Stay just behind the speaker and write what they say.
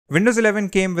Windows 11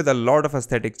 came with a lot of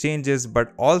aesthetic changes,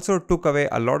 but also took away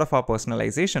a lot of our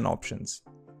personalization options.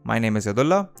 My name is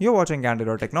Yadullah, you're watching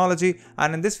Candid.Technology,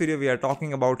 and in this video we are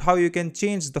talking about how you can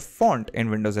change the font in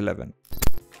Windows 11.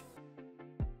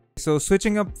 So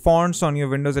switching up fonts on your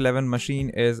Windows 11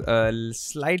 machine is a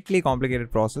slightly complicated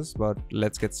process, but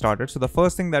let's get started. So the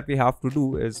first thing that we have to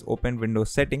do is open Windows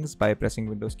settings by pressing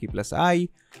Windows key plus I,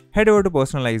 head over to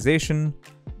personalization,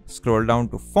 scroll down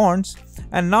to fonts,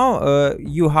 and now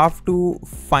you have to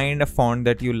find a font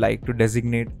that you like to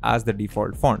designate as the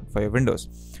default font for your Windows.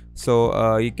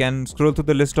 So you can scroll through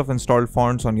the list of installed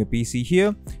fonts on your PC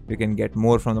here. You can get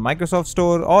more from the Microsoft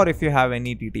Store, or if you have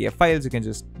any TTF files, you can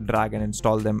just drag and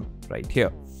install them right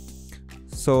here.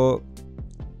 So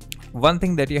one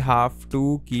thing that you have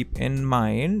to keep in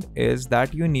mind is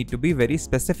that you need to be very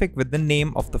specific with the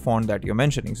name of the font that you're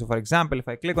mentioning. So for example, if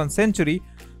I click on Century,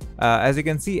 as you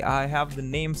can see, I have the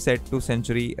name set to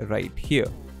Century right here.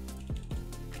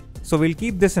 So we'll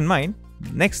keep this in mind.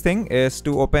 Next thing is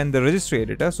to open the registry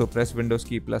editor. So press Windows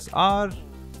key plus R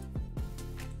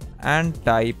and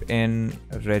type in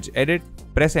Regedit.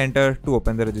 Press enter to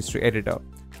open the registry editor.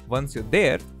 Once you're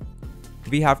there,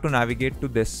 we have to navigate to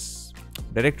this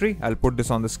directory. I'll put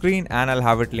this on the screen and I'll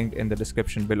have it linked in the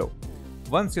description below.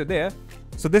 Once you're there,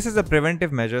 so this is a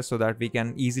preventive measure so that we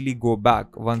can easily go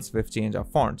back once we've changed our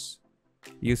fonts.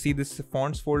 You see this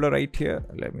fonts folder right here.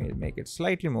 Let me make it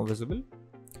slightly more visible.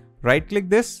 Right click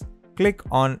this. Click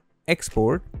on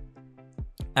export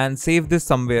and save this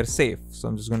somewhere safe. So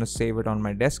I'm just going to save it on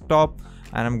my desktop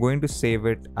and I'm going to save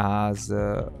it as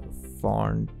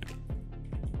font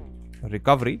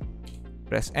recovery.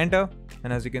 Press enter,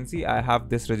 and as you can see, I have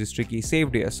this registry key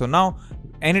saved here. So now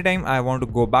anytime I want to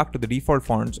go back to the default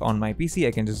fonts on my PC,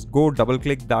 I can just go double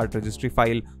click that registry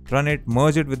file, run it,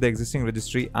 merge it with the existing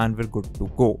registry, and we're good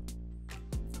to go.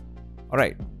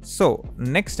 Alright, so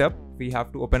next up, we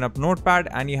have to open up Notepad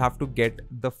and you have to get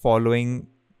the following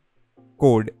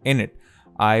code in it.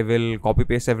 I will copy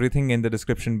paste everything in the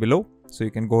description below, so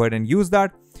you can go ahead and use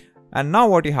that. And now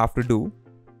what you have to do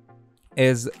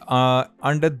is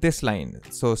under this line,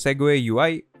 so Segoe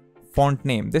UI font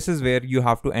name, this is where you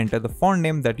have to enter the font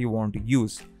name that you want to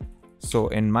use. So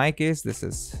in my case, this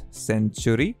is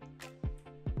Century,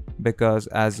 because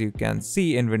as you can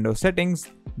see in Windows settings,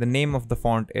 the name of the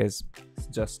font is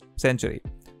just Century.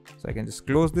 So I can just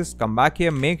close this, come back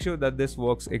here, make sure that this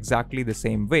works exactly the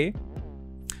same way.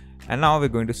 And now we're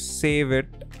going to save it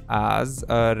as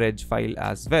a reg file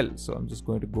as well. So I'm just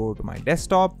going to go to my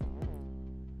desktop,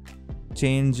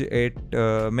 change it,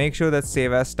 make sure that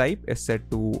save as type is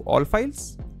set to all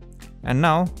files. And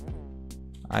now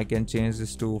I can change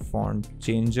this to font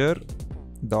changer.reg.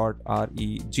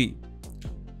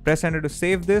 Press enter to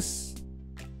save this.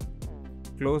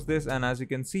 Close this, and as you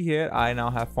can see here, I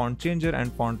now have font changer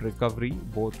and font recovery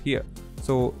both here.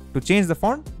 So to change the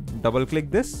font, double click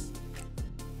this.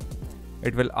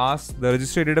 It will ask, the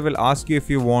registry editor will ask you if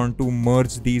you want to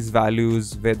merge these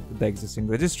values with the existing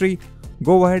registry.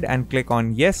 Go ahead and click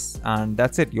on yes, and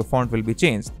that's it, your font will be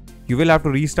changed. You will have to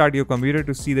restart your computer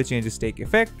to see the changes take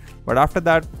effect, but after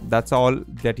that, that's all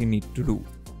that you need to do.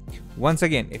 Once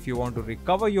again, if you want to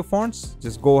recover your fonts,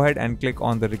 just go ahead and click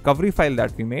on the recovery file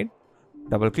that we made.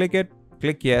 Double click it,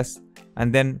 click yes,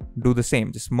 and then do the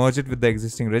same. Just merge it with the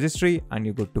existing registry and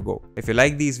you're good to go. If you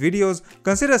like these videos,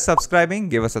 consider subscribing,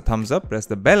 give us a thumbs up, press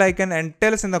the bell icon, and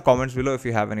tell us in the comments below if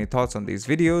you have any thoughts on these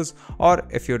videos or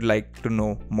if you'd like to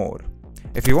know more.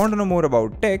 If you want to know more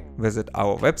about tech, visit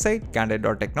our website,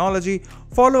 Candid.Technology,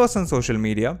 follow us on social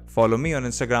media, follow me on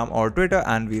Instagram or Twitter,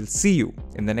 and we'll see you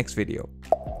in the next video.